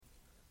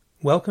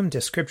Welcome to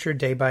Scripture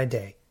Day by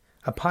Day,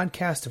 a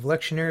podcast of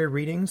lectionary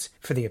readings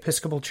for the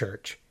Episcopal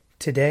Church.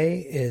 Today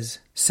is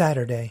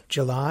Saturday,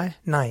 July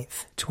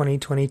 9th,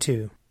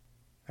 2022.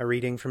 A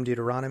reading from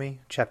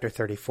Deuteronomy, chapter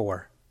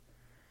 34.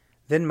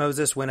 Then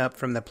Moses went up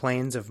from the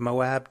plains of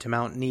Moab to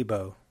Mount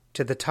Nebo,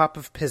 to the top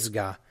of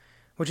Pisgah,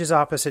 which is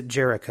opposite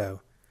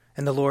Jericho,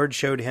 and the Lord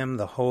showed him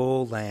the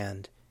whole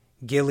land,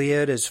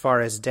 Gilead as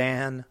far as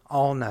Dan,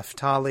 all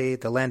Naphtali,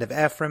 the land of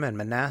Ephraim and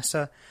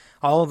Manasseh,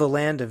 all the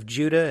land of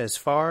Judah as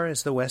far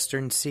as the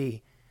western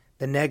sea,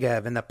 the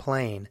Negev and the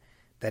plain,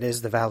 that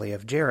is the valley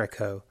of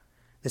Jericho,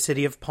 the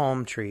city of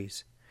palm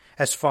trees,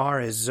 as far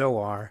as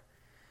Zoar.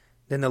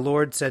 Then the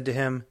Lord said to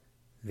him,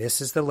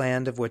 This is the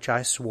land of which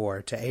I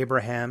swore to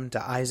Abraham,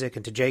 to Isaac,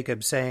 and to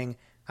Jacob, saying,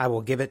 I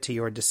will give it to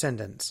your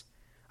descendants.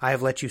 I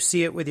have let you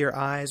see it with your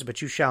eyes,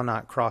 but you shall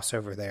not cross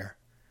over there.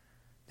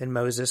 Then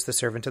Moses, the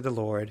servant of the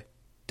Lord,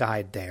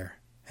 died there,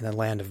 in the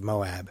land of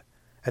Moab,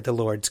 at the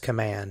Lord's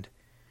command.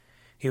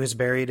 He was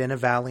buried in a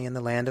valley in the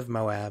land of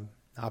Moab,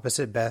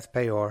 opposite Beth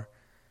Peor,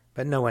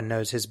 but no one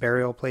knows his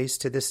burial place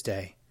to this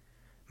day.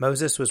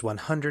 Moses was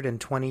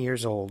 120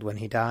 years old when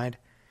he died.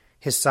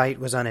 His sight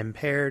was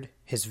unimpaired,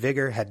 his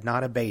vigor had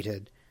not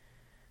abated.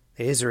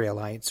 The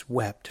Israelites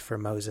wept for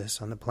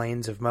Moses on the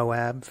plains of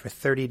Moab for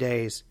 30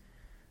 days.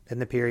 Then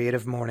the period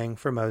of mourning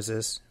for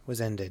Moses was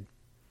ended.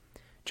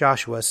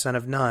 Joshua, son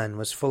of Nun,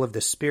 was full of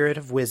the spirit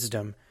of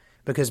wisdom,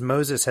 because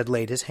Moses had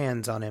laid his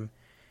hands on him,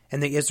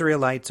 and the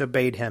Israelites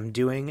obeyed him,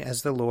 doing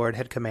as the Lord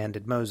had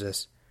commanded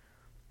Moses.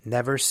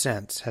 Never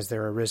since has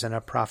there arisen a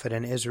prophet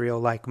in Israel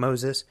like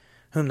Moses,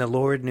 whom the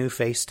Lord knew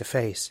face to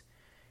face.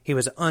 He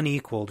was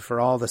unequaled for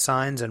all the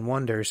signs and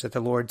wonders that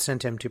the Lord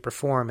sent him to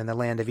perform in the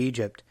land of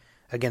Egypt,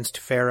 against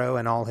Pharaoh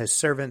and all his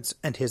servants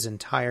and his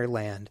entire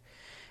land,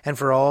 and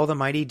for all the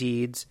mighty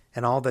deeds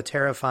and all the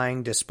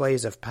terrifying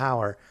displays of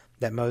power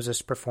that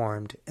Moses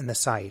performed in the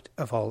sight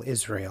of all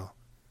Israel.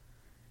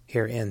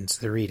 Here ends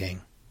the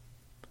reading.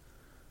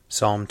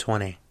 Psalm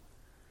 20.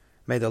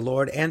 May the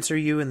Lord answer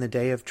you in the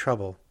day of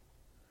trouble.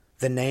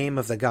 The name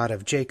of the God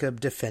of Jacob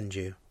defend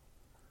you.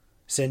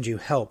 Send you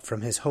help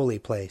from his holy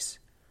place,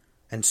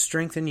 and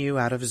strengthen you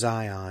out of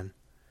Zion.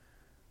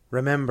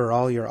 Remember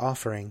all your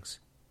offerings,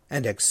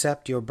 and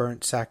accept your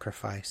burnt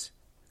sacrifice.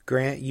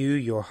 Grant you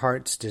your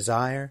heart's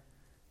desire,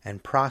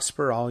 and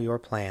prosper all your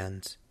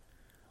plans.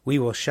 We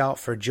will shout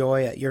for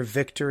joy at your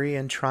victory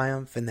and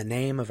triumph in the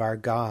name of our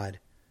God.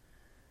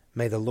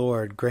 May the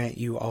Lord grant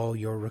you all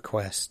your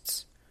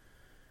requests.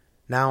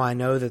 Now I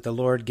know that the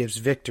Lord gives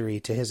victory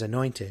to his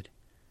anointed.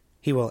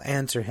 He will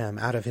answer him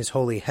out of his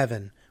holy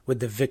heaven with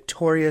the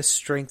victorious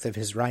strength of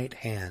his right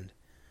hand.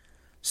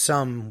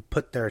 Some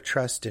put their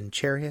trust in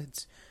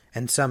chariots,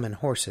 and some in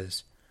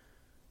horses.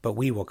 But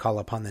we will call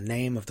upon the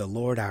name of the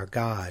Lord our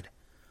God.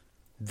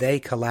 They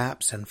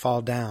collapse and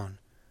fall down,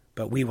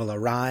 but we will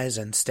arise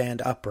and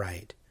stand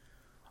upright.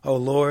 O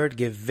Lord,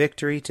 give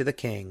victory to the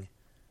King,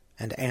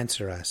 and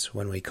answer us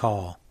when we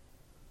call.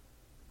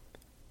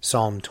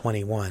 Psalm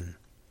 21.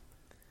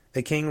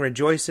 The King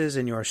rejoices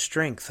in your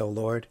strength, O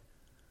Lord.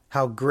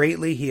 How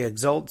greatly he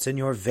exults in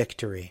your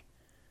victory.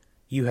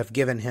 You have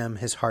given him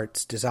his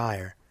heart's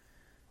desire.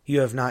 You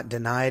have not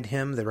denied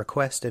him the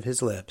request of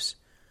his lips.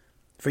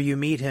 For you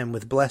meet him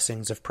with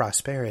blessings of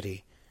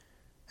prosperity,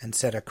 and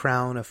set a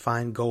crown of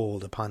fine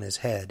gold upon his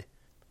head.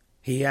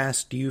 He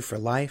asked you for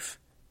life,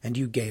 and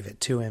you gave it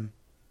to him,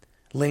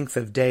 length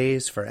of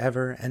days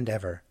forever and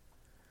ever.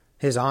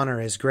 His honor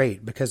is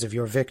great because of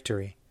your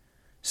victory.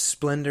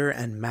 Splendor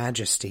and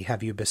majesty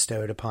have you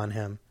bestowed upon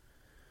him.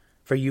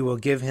 For you will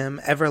give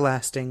him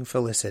everlasting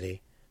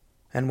felicity,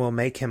 and will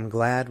make him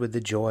glad with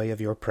the joy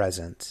of your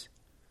presence.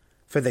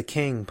 For the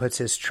King puts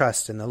his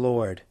trust in the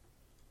Lord.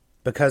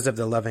 Because of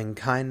the loving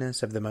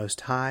kindness of the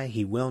Most High,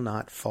 he will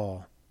not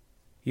fall.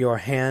 Your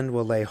hand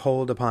will lay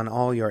hold upon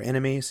all your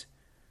enemies.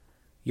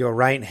 Your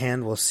right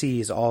hand will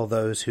seize all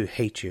those who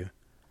hate you.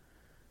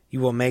 You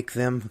will make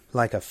them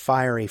like a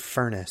fiery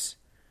furnace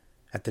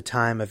at the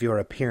time of your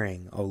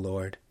appearing, O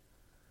Lord.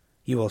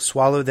 You will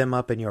swallow them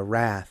up in your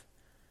wrath,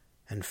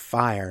 and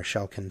fire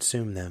shall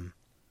consume them.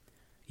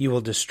 You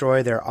will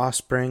destroy their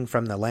offspring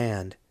from the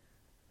land,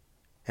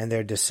 and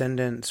their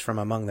descendants from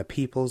among the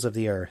peoples of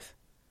the earth.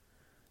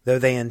 Though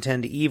they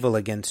intend evil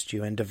against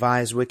you and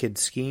devise wicked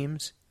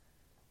schemes,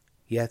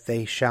 yet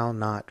they shall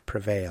not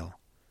prevail.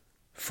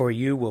 For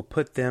you will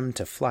put them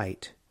to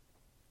flight,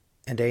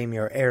 and aim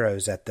your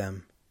arrows at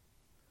them.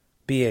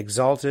 Be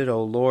exalted,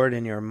 O Lord,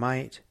 in your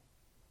might.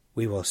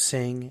 We will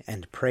sing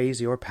and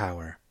praise your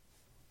power.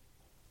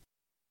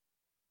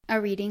 A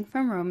reading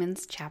from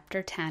Romans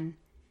chapter 10.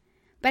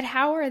 But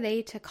how are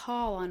they to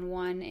call on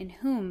one in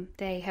whom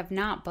they have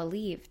not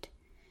believed?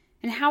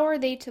 And how are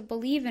they to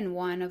believe in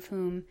one of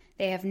whom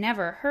they have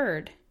never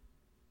heard?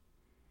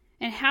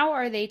 And how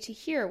are they to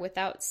hear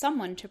without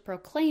someone to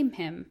proclaim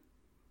him?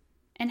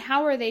 And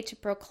how are they to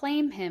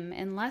proclaim him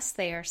unless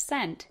they are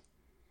sent?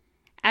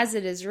 As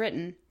it is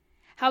written,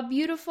 How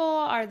beautiful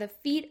are the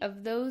feet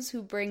of those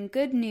who bring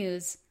good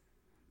news!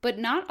 But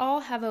not all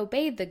have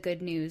obeyed the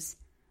good news.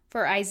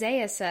 For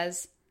Isaiah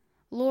says,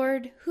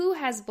 "Lord, who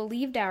has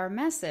believed our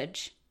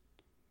message?"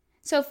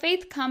 So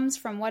faith comes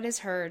from what is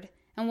heard,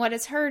 and what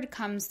is heard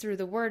comes through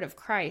the word of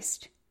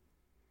Christ.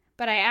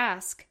 But I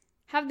ask,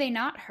 have they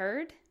not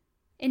heard?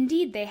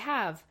 Indeed they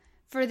have,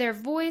 for their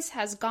voice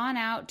has gone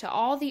out to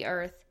all the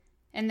earth,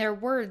 and their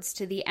words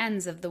to the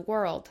ends of the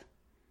world.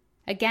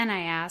 Again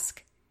I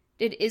ask,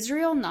 did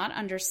Israel not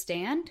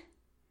understand?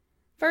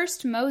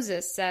 First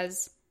Moses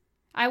says,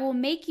 "I will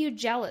make you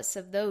jealous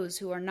of those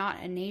who are not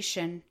a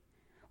nation.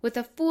 With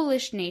a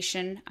foolish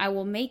nation I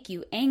will make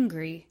you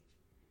angry."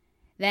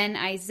 Then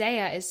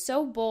Isaiah is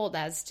so bold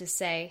as to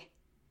say,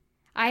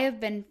 "I have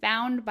been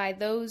found by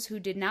those who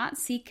did not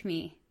seek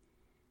me.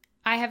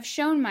 I have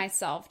shown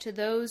myself to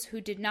those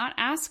who did not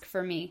ask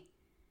for me."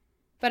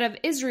 But of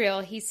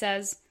Israel he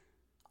says,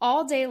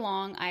 "All day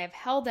long I have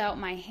held out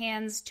my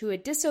hands to a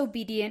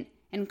disobedient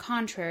and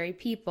contrary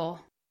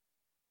people."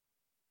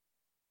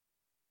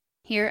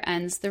 Here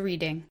ends the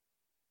reading.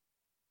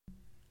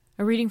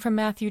 A reading from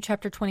Matthew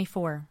chapter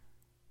 24.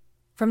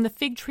 From the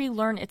fig tree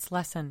learn its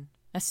lesson.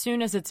 As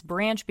soon as its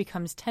branch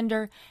becomes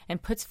tender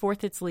and puts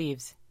forth its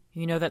leaves,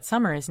 you know that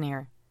summer is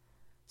near.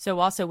 So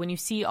also when you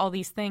see all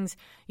these things,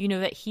 you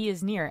know that he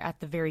is near at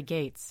the very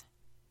gates.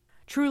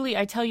 Truly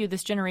I tell you,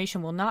 this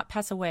generation will not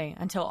pass away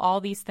until all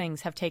these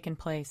things have taken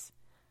place.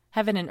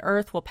 Heaven and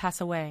earth will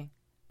pass away,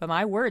 but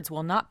my words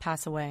will not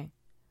pass away.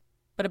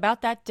 But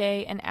about that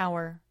day and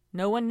hour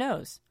no one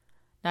knows,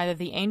 neither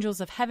the angels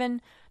of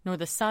heaven nor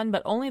the Son,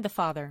 but only the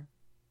Father.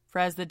 For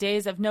as the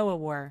days of Noah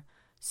were,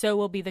 so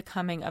will be the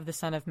coming of the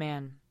Son of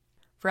Man.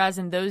 For as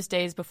in those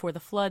days before the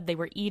flood they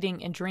were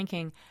eating and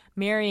drinking,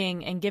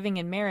 marrying and giving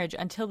in marriage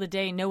until the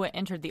day Noah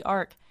entered the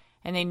ark,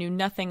 and they knew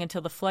nothing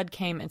until the flood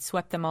came and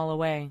swept them all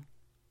away.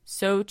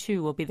 So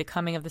too will be the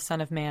coming of the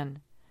Son of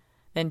Man.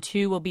 Then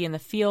 2 will be in the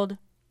field,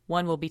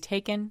 1 will be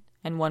taken,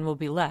 and 1 will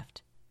be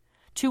left.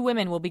 2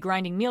 women will be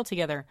grinding meal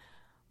together,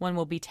 1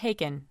 will be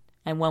taken,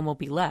 and 1 will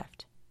be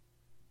left.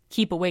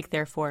 Keep awake,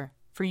 therefore,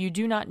 for you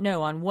do not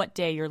know on what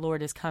day your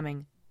Lord is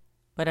coming.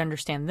 But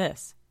understand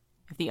this,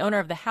 if the owner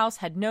of the house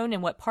had known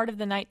in what part of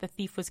the night the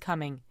thief was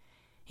coming,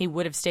 he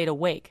would have stayed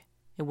awake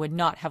and would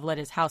not have let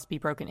his house be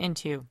broken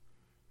into.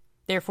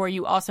 Therefore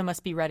you also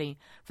must be ready,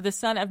 for the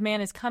Son of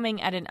Man is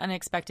coming at an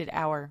unexpected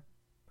hour.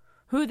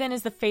 Who then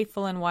is the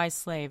faithful and wise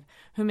slave,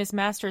 whom his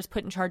master has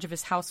put in charge of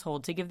his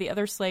household to give the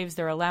other slaves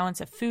their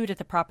allowance of food at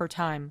the proper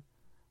time?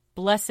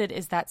 Blessed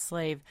is that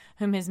slave,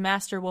 whom his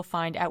master will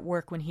find at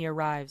work when he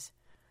arrives.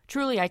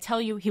 Truly I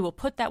tell you, he will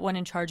put that one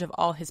in charge of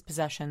all his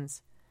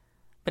possessions.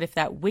 But if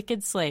that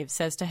wicked slave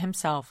says to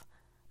himself,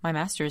 "My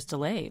master is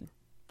delayed,"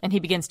 and he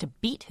begins to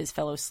beat his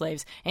fellow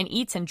slaves and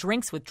eats and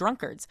drinks with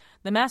drunkards,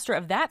 the master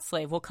of that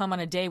slave will come on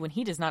a day when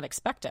he does not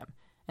expect him,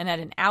 and at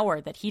an hour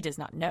that he does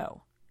not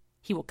know.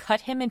 He will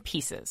cut him in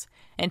pieces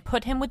and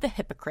put him with the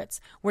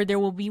hypocrites, where there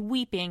will be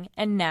weeping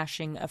and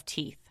gnashing of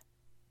teeth.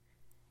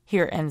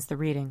 Here ends the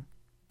reading.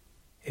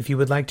 If you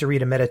would like to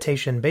read a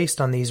meditation based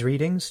on these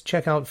readings,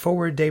 check out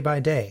Forward Day by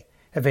Day,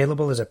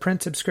 available as a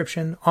print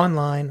subscription,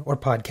 online, or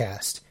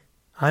podcast.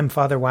 I'm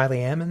Father Wiley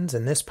Ammons,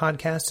 and this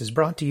podcast is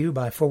brought to you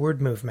by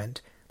Forward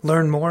Movement.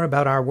 Learn more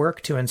about our work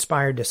to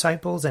inspire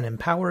disciples and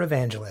empower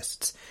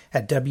evangelists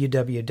at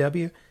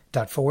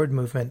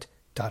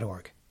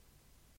www.forwardmovement.org.